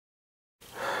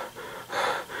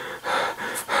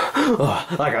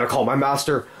I gotta call my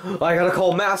master. I gotta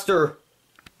call master.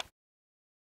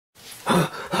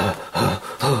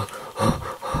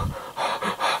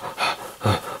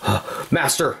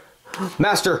 Master!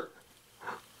 Master!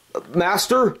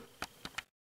 Master?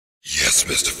 Yes,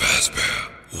 Mr. Fazbear.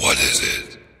 What is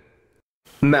it?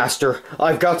 Master,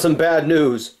 I've got some bad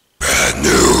news. Bad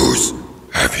news?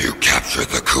 Have you captured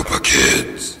the Koopa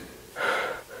kids?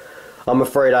 I'm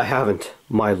afraid I haven't,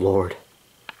 my lord.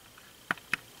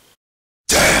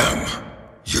 Damn!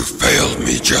 You failed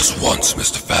me just once,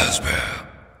 Mr. Fazbear.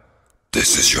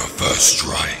 This is your first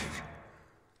strike.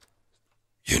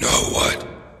 You know what?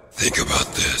 Think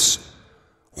about this.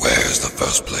 Where's the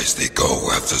first place they go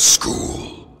after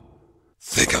school?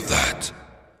 Think of that.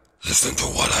 Listen to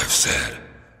what I've said.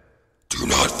 Do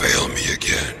not fail me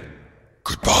again.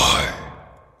 Goodbye.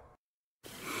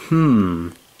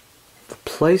 The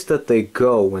place that they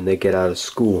go when they get out of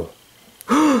school.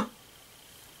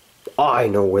 I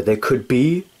know where they could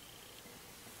be.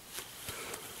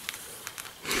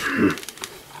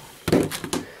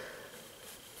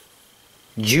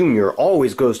 Junior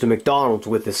always goes to McDonald's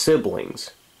with his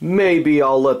siblings. Maybe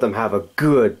I'll let them have a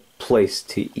good place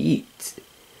to eat.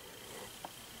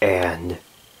 And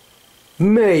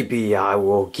maybe I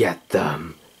will get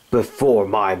them before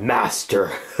my master.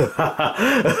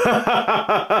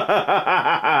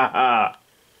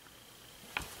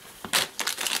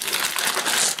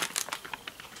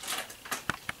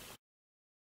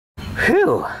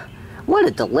 Phew, what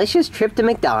a delicious trip to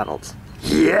McDonald's.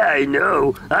 Yeah, I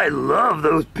know. I love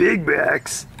those Big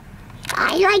Macs.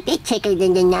 I like the chicken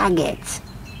and the nuggets.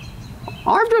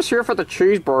 I'm just here for the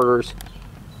cheeseburgers.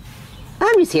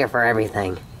 I'm just here for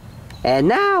everything. And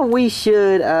now we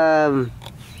should,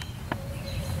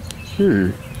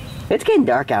 It's getting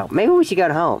dark out. Maybe we should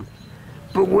go home.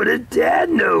 But what if Dad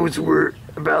knows we're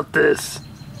about this?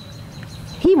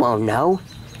 He won't know.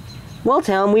 We'll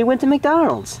tell him we went to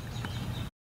McDonald's.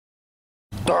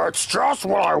 That's just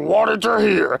what I wanted to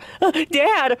hear.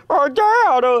 Dad!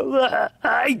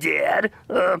 Hi, Dad.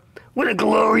 What a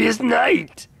glorious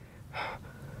night.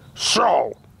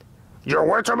 So, you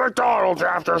went to McDonald's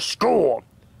after school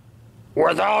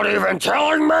without even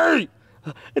telling me?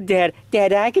 Dad,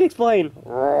 I can explain.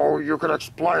 Oh, you can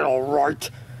explain all right.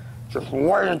 Just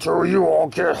wait until you all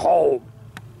get home.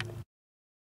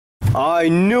 I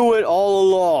knew it all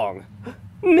along.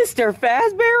 Mr.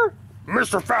 Fazbear?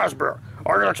 Mr. Fazbear,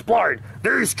 I can explain.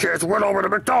 These kids went over to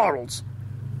McDonald's.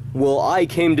 Well, I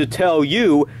came to tell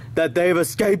you that they've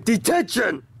escaped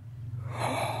detention.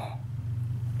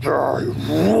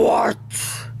 What?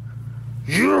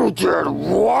 You did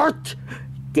what?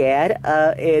 Dad,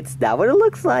 it's not what it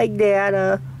looks like, Dad.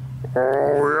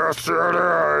 Oh, yes it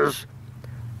is.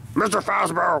 Mr.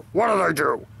 Fazbear, what did they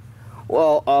do?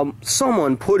 Well,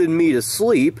 someone put me to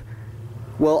sleep.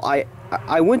 Well,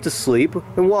 I went to sleep,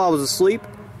 and while I was asleep,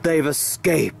 they've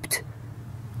escaped.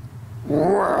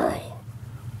 Well,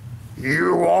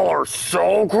 you all are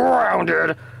so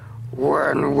grounded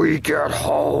when we get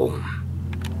home.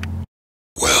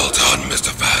 Well done,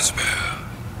 Mr. Fazbear.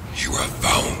 You have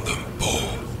found them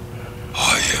both.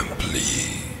 I am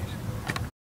pleased.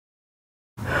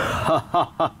 Ha ha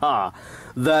ha ha.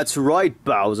 That's right,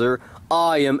 Bowser.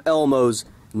 I am Elmo's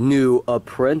new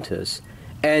apprentice,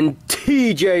 and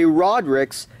TJ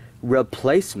Roderick's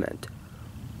replacement.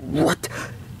 What?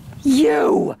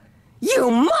 You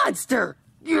monster!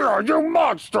 Yeah, you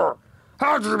monster!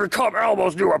 How did you become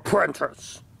Elmo's new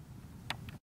apprentice?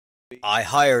 I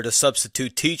hired a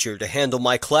substitute teacher to handle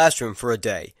my classroom for a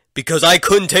day, because I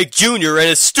couldn't take Junior and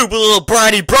his stupid little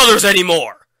bratty brothers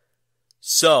anymore!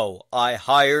 So, I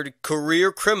hired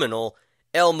career criminal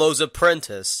Elmo's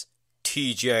apprentice,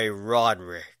 TJ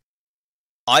Roderick.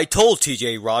 I told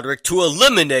TJ Roderick to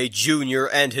eliminate Junior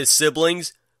and his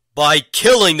siblings by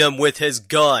killing them with his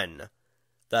gun.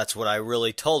 That's what I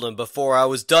really told him before I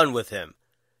was done with him.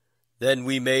 Then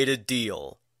we made a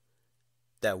deal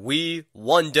that we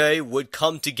one day would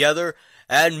come together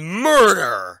and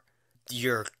murder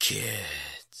your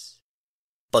kids.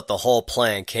 But the whole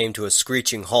plan came to a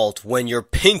screeching halt when your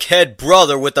pink-head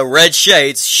brother with the red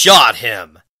shades shot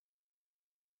him.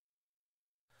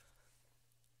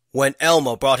 When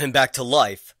Elmo brought him back to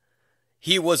life,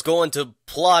 he was going to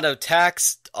plot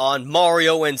attacks on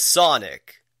Mario and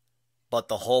Sonic. But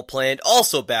the whole plan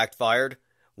also backfired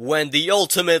when the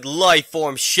ultimate life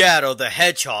form Shadow the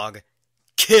Hedgehog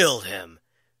killed him.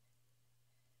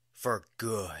 For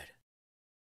good.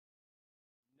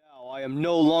 Now I am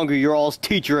no longer your all's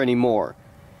teacher anymore.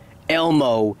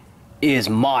 Elmo is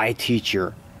my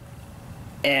teacher.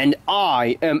 And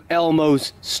I am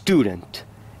Elmo's student.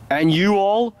 And you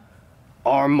all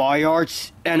are my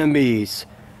arch enemies.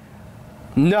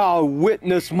 Now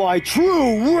witness my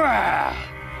true wrath!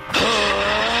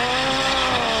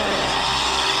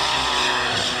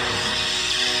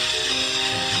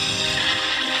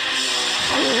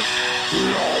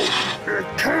 No, it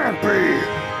can't be!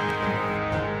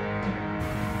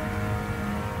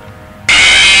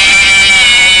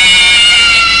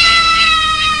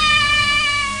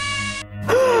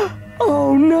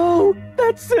 Oh no!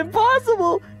 That's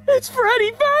impossible! It's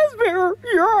Freddy Fazbear!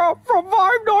 Yeah, from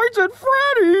Five Nights at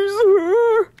Freddy's!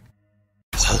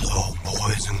 Hello,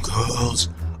 boys and girls.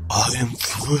 I am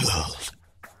thrilled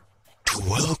to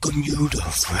welcome you to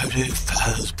Freddy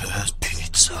Fazbear's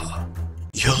Pizza.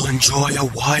 You'll enjoy a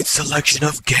wide selection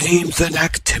of games and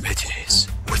activities,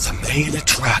 with the main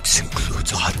attraction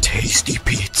includes our tasty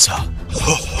pizza.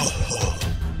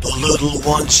 The little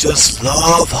ones just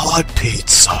love hot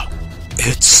pizza.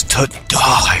 It's to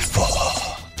die for.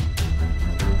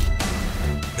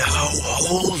 Now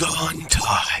hold on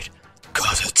tight,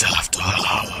 cause it's after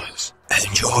hours,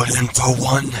 and you're in for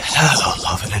one hell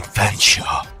of an adventure.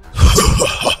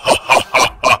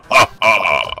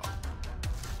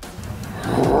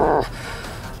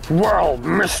 Well,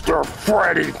 Mr.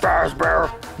 Freddy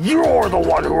Fazbear, you're the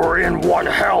one who are in one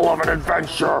hell of an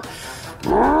adventure.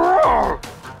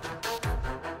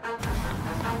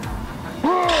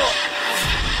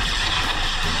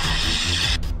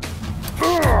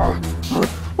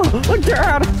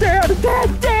 Dad!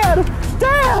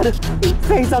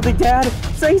 Say something, Dad!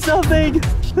 Say something!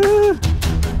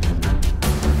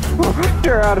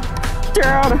 Dad!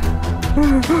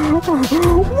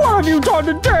 What have you done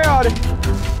to Dad?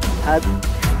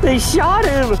 They shot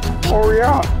him! Oh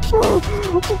yeah!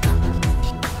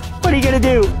 What are you gonna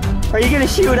do? Are you gonna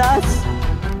shoot us?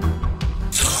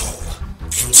 So,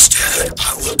 instead,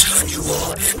 I will turn you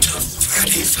all into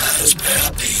Freddy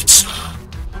Fazbear Pizza,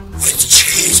 with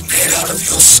cheese made out of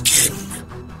your skin,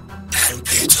 and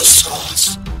pizza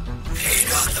sauce made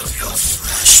out of your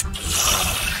fresh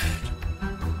blood.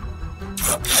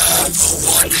 Prepare for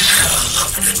one hell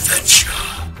of an adventure.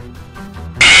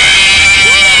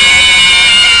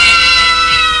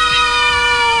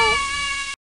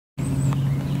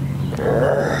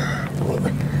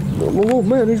 Oh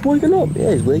man, he's waking up.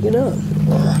 Yeah, he's waking up.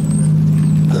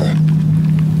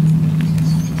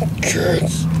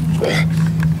 Kids.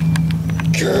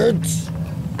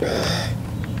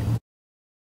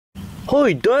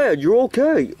 Hi, Dad, you're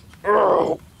okay?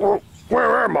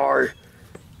 Where am I?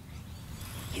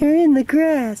 You're in the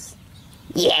grass.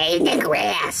 Yeah, in the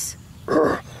grass.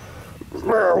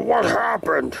 What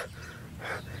happened?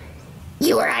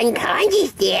 You were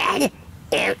unconscious, Dad.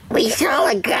 And we saw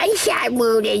a gunshot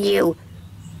wound in you.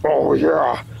 Oh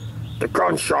yeah, the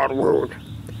gunshot wound.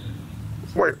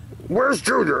 Wait, where's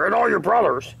Junior and all your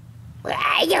brothers? Well,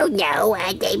 I don't know.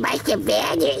 They must have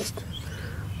vanished.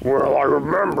 Well, I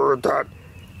remember that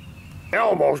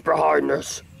Elmo's behind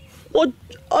this. What?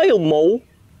 Elmo?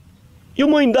 You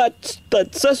mean that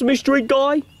Sesame Street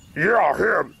guy? Yeah,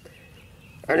 him.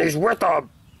 And he's with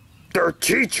their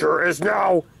teacher is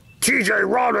now TJ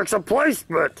Roddick's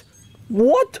replacement.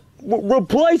 What?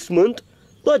 Replacement?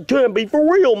 That can't be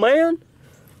for real, man.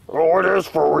 Oh, it is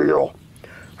for real.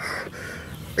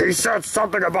 He said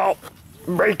something about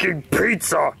making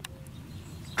pizza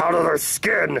out of their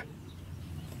skin.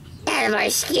 Out of our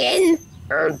skin?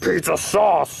 And pizza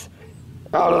sauce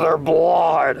out of their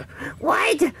blood.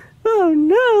 What? Oh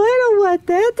no, I don't want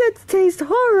that. That tastes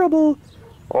horrible.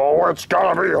 Oh, it's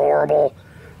gotta be horrible.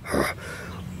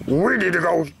 We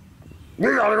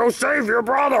gotta go save your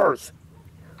brothers.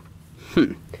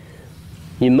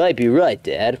 You might be right,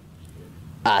 Dad.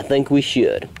 I think we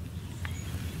should.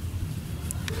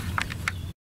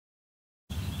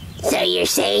 So you're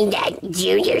saying that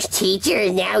Junior's teacher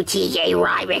is now TJ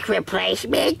Roddick's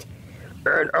replacement?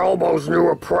 And Elmo's new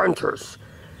apprentice.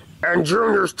 And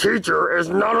Junior's teacher is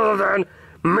none other than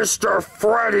Mr.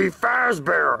 Freddy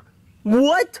Fazbear.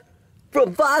 What?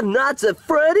 From Five Nights at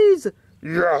Freddy's?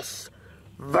 Yes,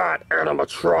 that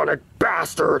animatronic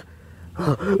bastard.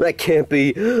 That can't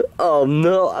be. Oh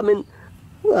no, I mean,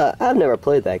 I've never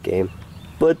played that game.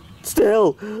 But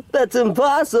still, that's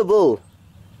impossible.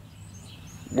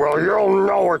 Well, you'll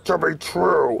know it to be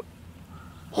true.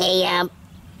 Hey,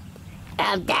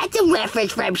 that's a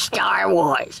reference from Star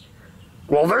Wars.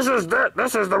 Well, this is the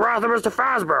Wrath of Mr.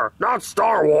 Fazbear, not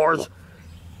Star Wars.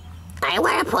 I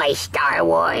want to play Star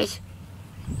Wars.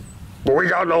 But we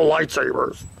got no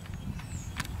lightsabers.